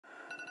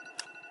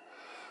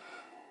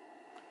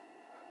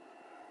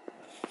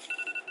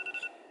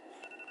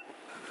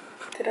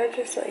Did I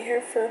just lay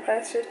here for the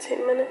past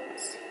 15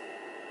 minutes?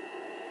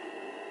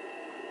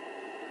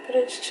 But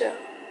it's chill.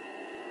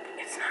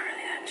 It's not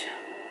really that chill.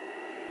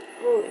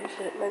 Holy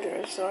shit, my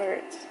dress so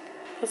hurts.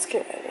 Let's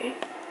get ready.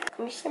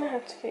 I'm just gonna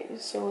have to get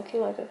used to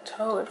looking like a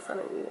toe in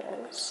front of you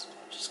guys.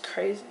 Which is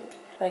crazy.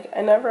 Like, I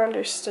never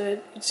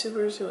understood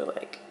YouTubers who would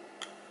like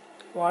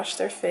wash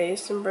their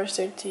face and brush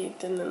their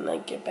teeth and then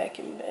like get back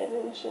in bed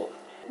and shit.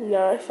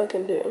 Now I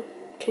fucking do.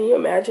 Can you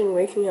imagine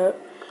waking up,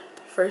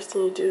 first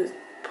thing you do is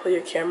pull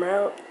your camera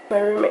out? My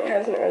roommate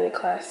has an early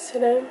class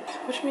today,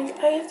 which means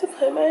I have to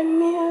play my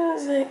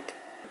music.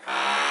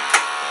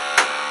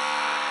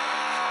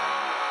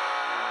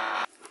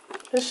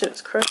 This shit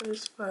is crushed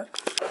as fuck.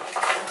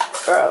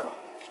 Bro,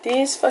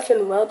 these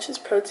fucking Welch's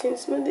protein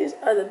smoothies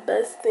are the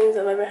best things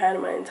I've ever had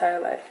in my entire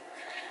life.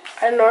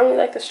 I normally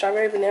like the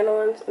strawberry banana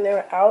ones and they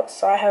were out,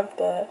 so I have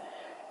the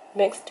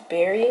mixed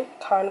berry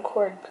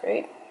Concord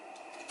grape.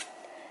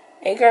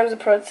 8 grams of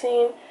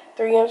protein,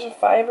 3 grams of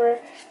fiber,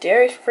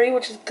 dairy free,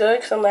 which is good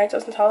because I'm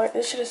lactose intolerant.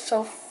 This shit is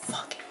so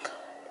fucking good.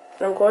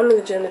 And I'm going to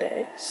the gym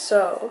today,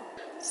 so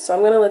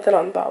I'm gonna let that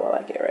on thaw while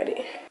I get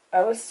ready.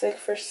 I was sick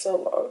for so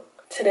long.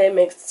 Today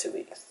makes 2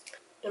 weeks.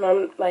 And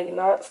I'm like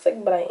not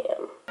sick, but I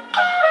am.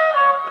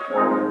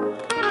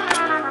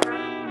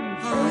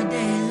 All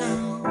day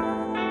long,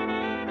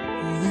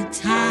 all the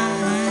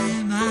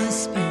time I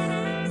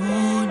spend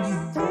on you.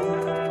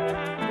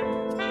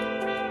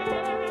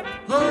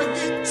 All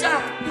the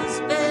time I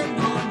spend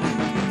on you.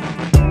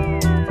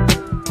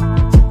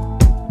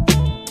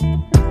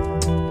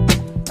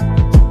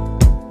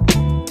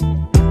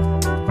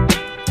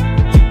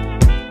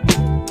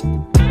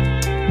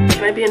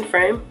 Can I be in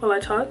frame while I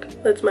talk?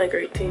 That's my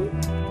great team.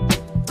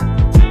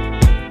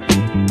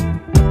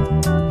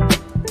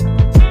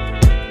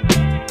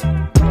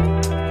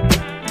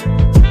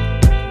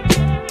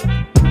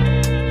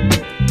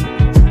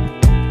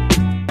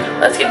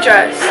 Let's get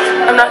dressed.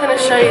 I'm not gonna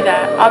show you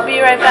that. I'll be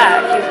right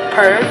back, you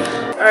perv.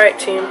 Alright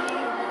team,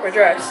 we're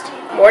dressed.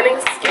 Morning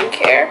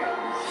skincare,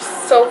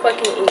 so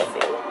fucking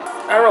easy.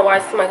 I don't know why I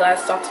see my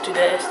glasses off to do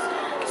this.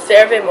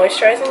 CeraVe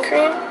moisturizing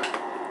cream.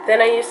 Then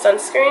I use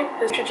sunscreen.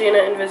 This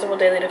Neutrogena Invisible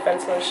Daily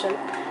Defense Lotion.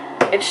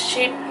 It's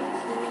cheap.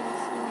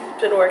 It's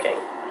been working.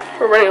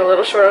 We're running a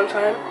little short on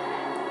time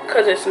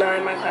because it's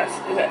 9. My class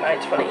is at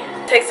 9:20.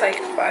 It takes like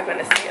 5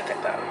 minutes to get that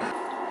done.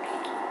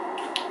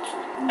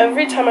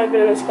 Every time I've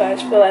been in this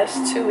class for the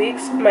last 2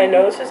 weeks, my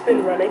nose has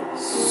been running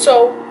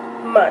so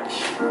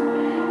much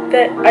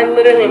that I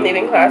literally am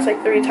leaving class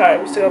like 3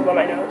 times to go blow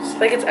my nose.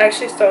 Like, it's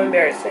actually so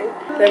embarrassing.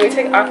 Then we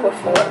take Aqua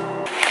 4.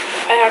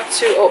 I have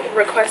to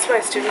request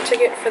my student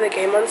ticket for the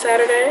game on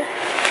Saturday.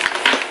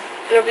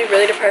 It'll be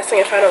really depressing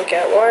if I don't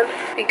get one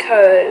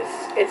because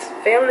it's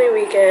family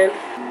weekend.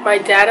 My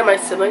dad and my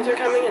siblings are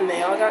coming and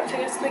they all got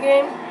tickets to the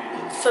game.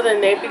 So then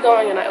they'd be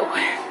going and I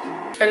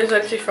wouldn't. I just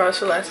actually froze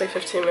for the last like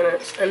 15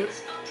 minutes and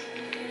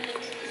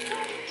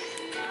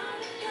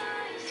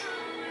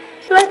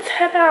let's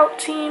head out,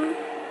 team.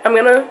 I'm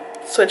gonna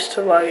switch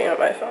to vlogging on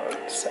my phone,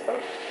 so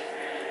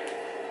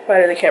why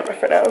do the camera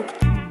for now?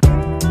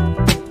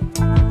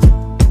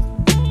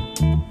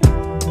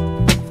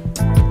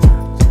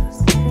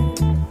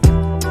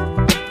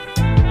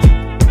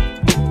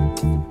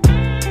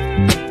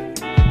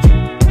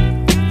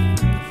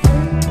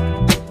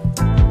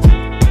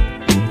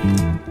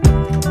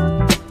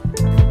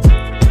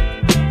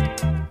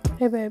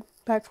 Hey babe,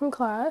 back from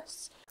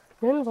class.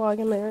 I didn't vlog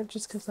in there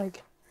just because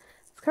like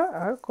it's kind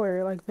of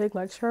awkward, like big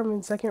lecture. I'm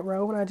in second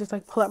row and I just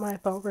like pull out my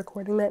phone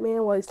recording that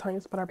man while he's telling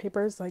us about our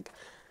papers. Like,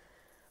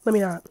 let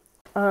me not.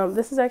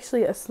 This is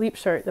actually a sleep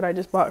shirt that I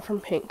just bought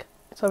from Pink.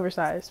 It's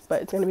oversized,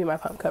 but it's gonna be my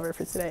pump cover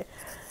for today.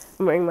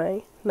 I'm wearing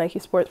my Nike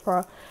sports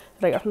bra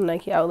that I got from the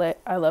Nike outlet.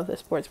 I love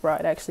this sports bra.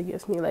 It actually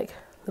gives me like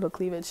little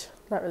cleavage,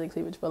 not really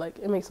cleavage, but like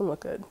it makes them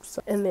look good.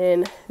 So, and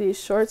then these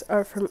shorts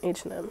are from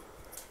H&M.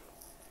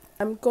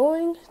 I'm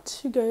going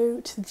to go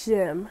to the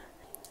gym.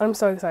 I'm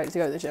so excited to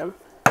go to the gym.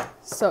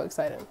 So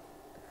excited.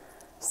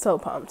 So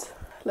pumped.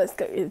 Let's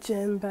go to the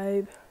gym,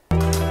 babe.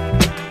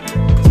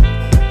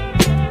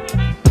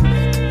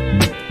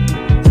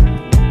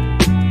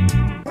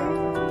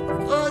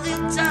 all the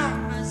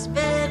time I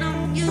spend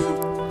on you.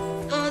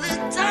 All the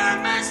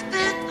time I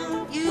spend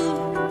on you.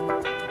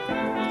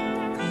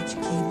 But you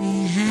keep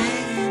me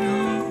hanging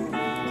on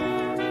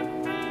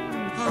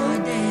all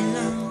day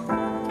long.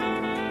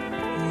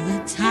 All the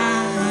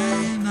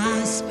time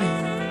I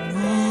spend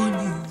on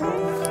you.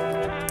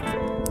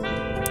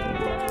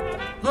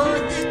 All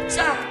the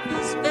time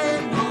I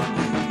spend on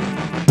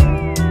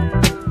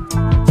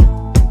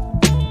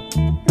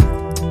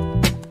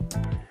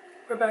you.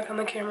 We're back on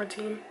the camera,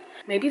 team.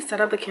 Maybe set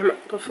up the camera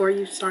before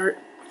you start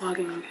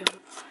vlogging on camera.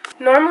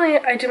 Normally,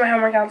 I do my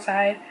homework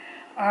outside,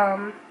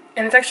 and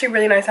it's actually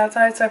really nice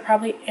outside, so I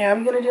probably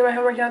am gonna do my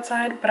homework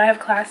outside, but I have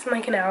class in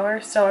like an hour,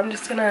 so I'm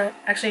just gonna,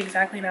 actually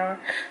exactly an hour,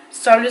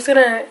 so I'm just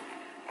gonna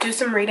do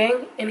some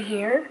reading in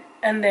here,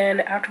 and then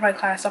after my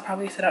class, I'll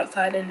probably sit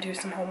outside and do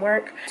some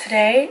homework.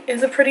 Today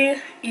is a pretty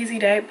easy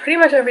day. Pretty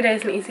much every day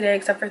is an easy day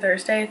except for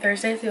Thursday.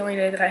 Thursday is the only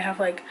day that I have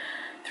like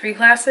 3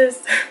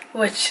 classes,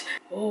 which,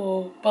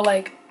 oh, but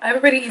like I have a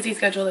pretty easy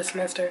schedule this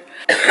semester.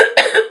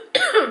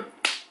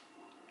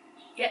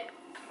 Yeah,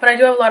 but I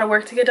do have a lot of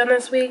work to get done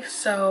this week,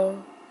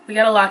 so we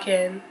gotta lock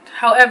in.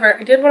 However,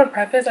 I did want to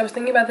preface, I was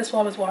thinking about this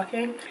while I was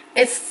walking.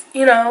 It's,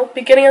 you know,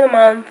 beginning of the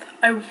month.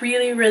 I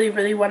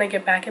really want to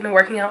get back into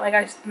working out. Like,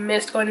 I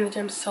missed going to the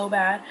gym so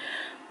bad.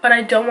 But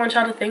I don't want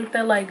y'all to think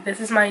that, like, this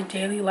is my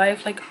daily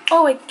life. Like,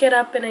 oh, I get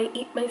up and I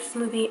eat my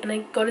smoothie and I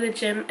go to the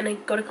gym and I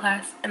go to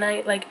class and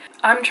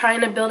I'm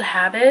trying to build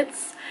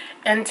habits.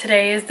 And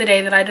today is the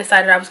day that I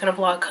decided I was going to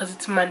vlog because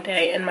it's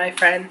Monday, and my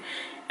friend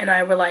and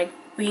I were like,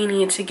 we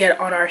need to get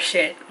on our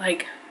shit.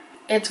 Like,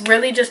 it's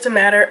really just a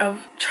matter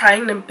of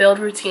trying to build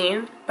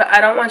routine. But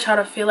I don't want y'all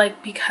to feel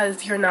like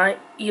because you're not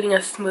eating a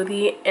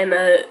smoothie and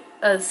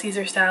a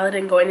Caesar salad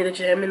and going to the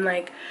gym and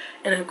like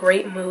in a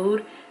great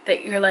mood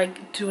that you're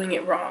like doing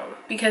it wrong,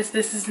 because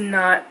this is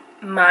not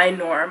my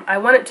norm. I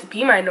want it to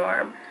be my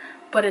norm,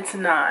 but it's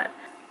not.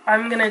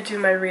 I'm gonna do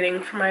my reading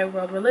for my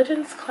world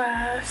religions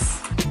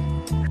class.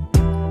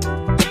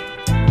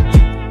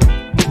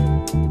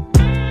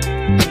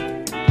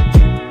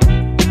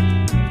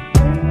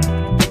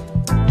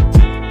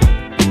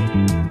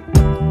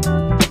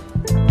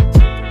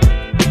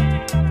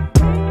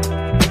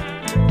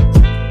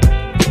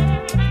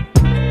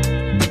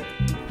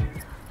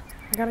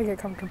 I gotta get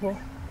comfortable.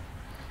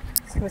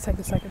 It's gonna take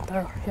a second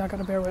though. Y'all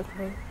gotta bear with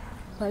me.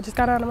 I just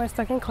got out of my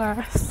second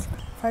class,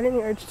 fighting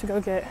the urge to go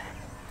get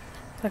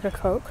like a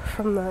Coke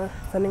from the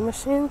vending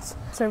machines.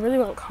 So I really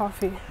want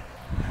coffee.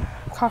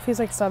 Coffee's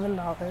like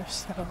 $7,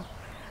 so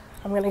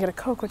I'm gonna get a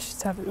Coke, which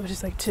is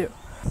like $2.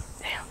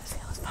 Damn, this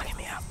hill is fucking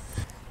me up.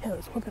 Hill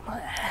is whooping my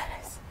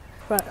ass.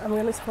 But I'm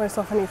gonna tell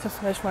myself I need to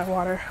finish my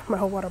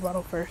whole water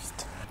bottle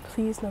first.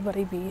 Please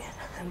nobody be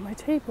at my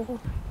table.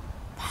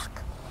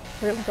 Fuck.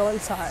 We're gonna go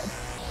inside,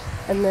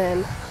 and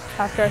then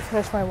after I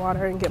finish my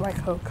water and get my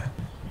Coke,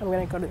 I'm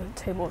gonna go to the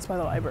tables by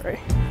the library.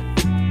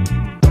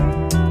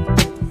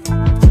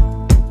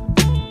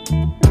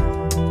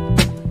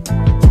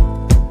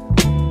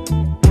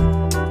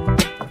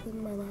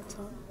 Open my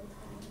laptop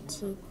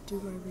to do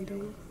my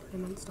reading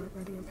and then start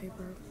writing a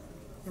paper,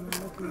 and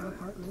I'm looking at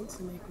apartments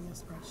and making a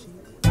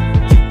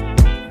spreadsheet.